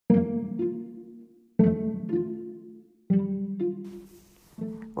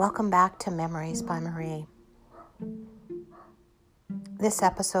Welcome back to Memories by Marie. This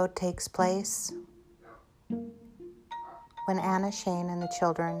episode takes place when Anna, Shane, and the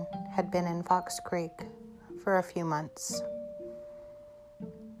children had been in Fox Creek for a few months.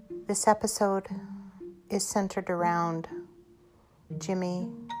 This episode is centered around Jimmy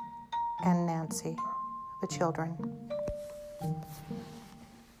and Nancy, the children.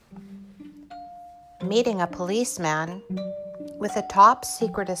 Meeting a policeman with a top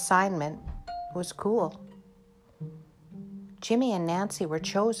secret assignment was cool. Jimmy and Nancy were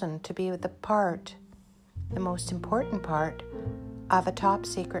chosen to be the most important part of a top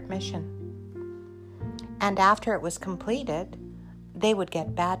secret mission. And after it was completed, they would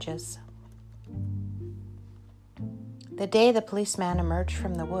get badges. The day the policeman emerged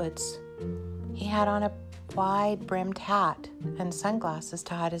from the woods, he had on a wide-brimmed hat and sunglasses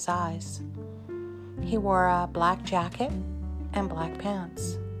to hide his eyes. He wore a black jacket and black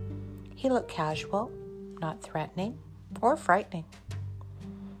pants. He looked casual, not threatening or frightening.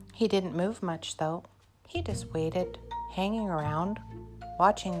 He didn't move much, though. He just waited, hanging around,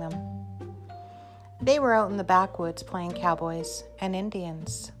 watching them. They were out in the backwoods playing cowboys and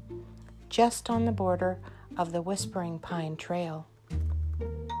Indians, just on the border of the Whispering Pine Trail.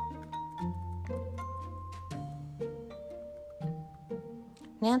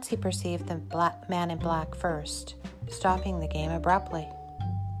 Nancy perceived the man in black first, stopping the game abruptly.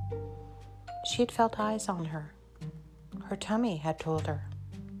 She had felt eyes on her. Her tummy had told her.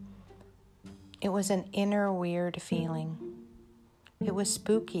 It was an inner weird feeling. It was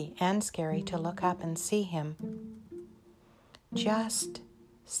spooky and scary to look up and see him, just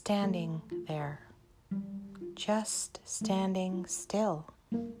standing there, just standing still.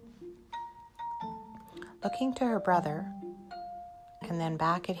 Looking to her brother, and then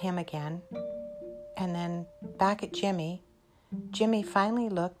back at him again, and then back at Jimmy. Jimmy finally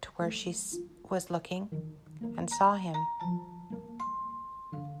looked where she was looking and saw him.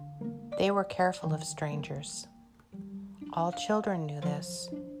 They were careful of strangers. All children knew this,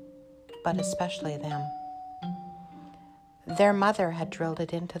 but especially them. Their mother had drilled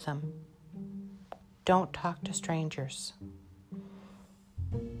it into them. Don't talk to strangers.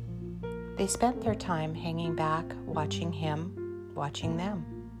 They spent their time hanging back, watching him, watching them.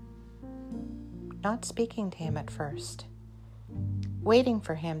 Not speaking to him at first, waiting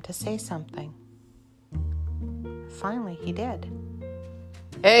for him to say something. Finally, he did.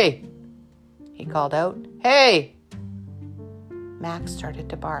 "Hey!" he called out. "Hey!" Max started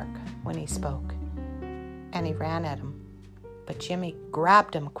to bark when he spoke, and he ran at him, but Jimmy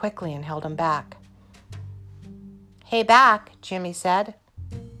grabbed him quickly and held him back. "Hey, back," Jimmy said.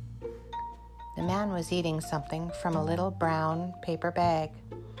 The man was eating something from a little brown paper bag.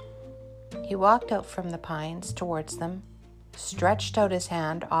 He walked out from the pines towards them, stretched out his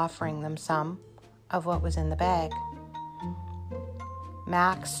hand, offering them some of what was in the bag.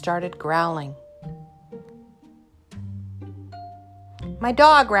 Max started growling. "My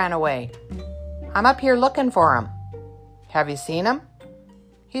dog ran away. I'm up here looking for him. Have you seen him?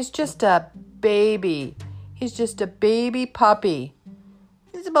 He's just a baby. He's just a baby puppy.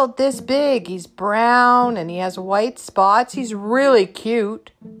 He's about this big. He's brown and he has white spots. He's really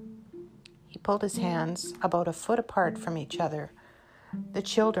cute." He pulled his hands about a foot apart from each other. The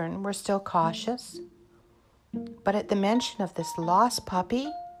children were still cautious, but at the mention of this lost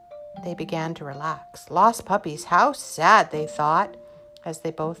puppy, they began to relax. Lost puppies, how sad, they thought, as they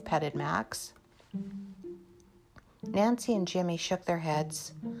both petted Max. Nancy and Jimmy shook their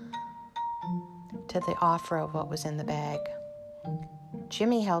heads to the offer of what was in the bag.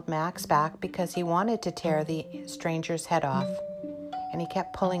 Jimmy held Max back because he wanted to tear the stranger's head off, and he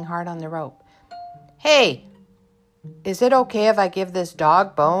kept pulling hard on the rope. "Hey, is it okay if I give this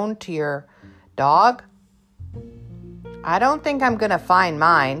dog bone to your dog? I don't think I'm going to find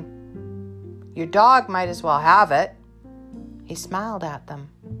mine. Your dog might as well have it." He smiled at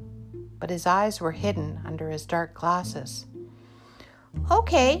them, but his eyes were hidden under his dark glasses.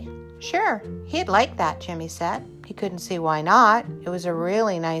 "Okay, sure, he'd like that," Jimmy said. He couldn't see why not. It was a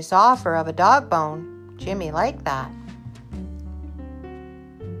really nice offer of a dog bone. Jimmy liked that.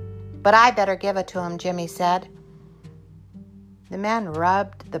 "But I better give it to him," Jimmy said. The man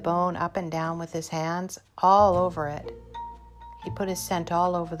rubbed the bone up and down with his hands, all over it. He put his scent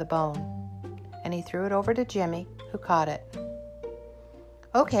all over the bone, and he threw it over to Jimmy, who caught it.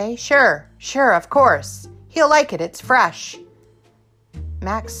 "Okay, sure, of course. He'll like it, it's fresh."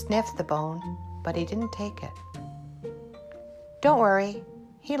 Max sniffed the bone, but he didn't take it. "Don't worry,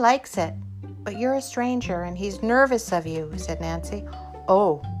 he likes it, but you're a stranger and he's nervous of you," said Nancy.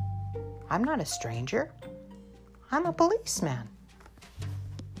 "Oh, I'm not a stranger. I'm a policeman."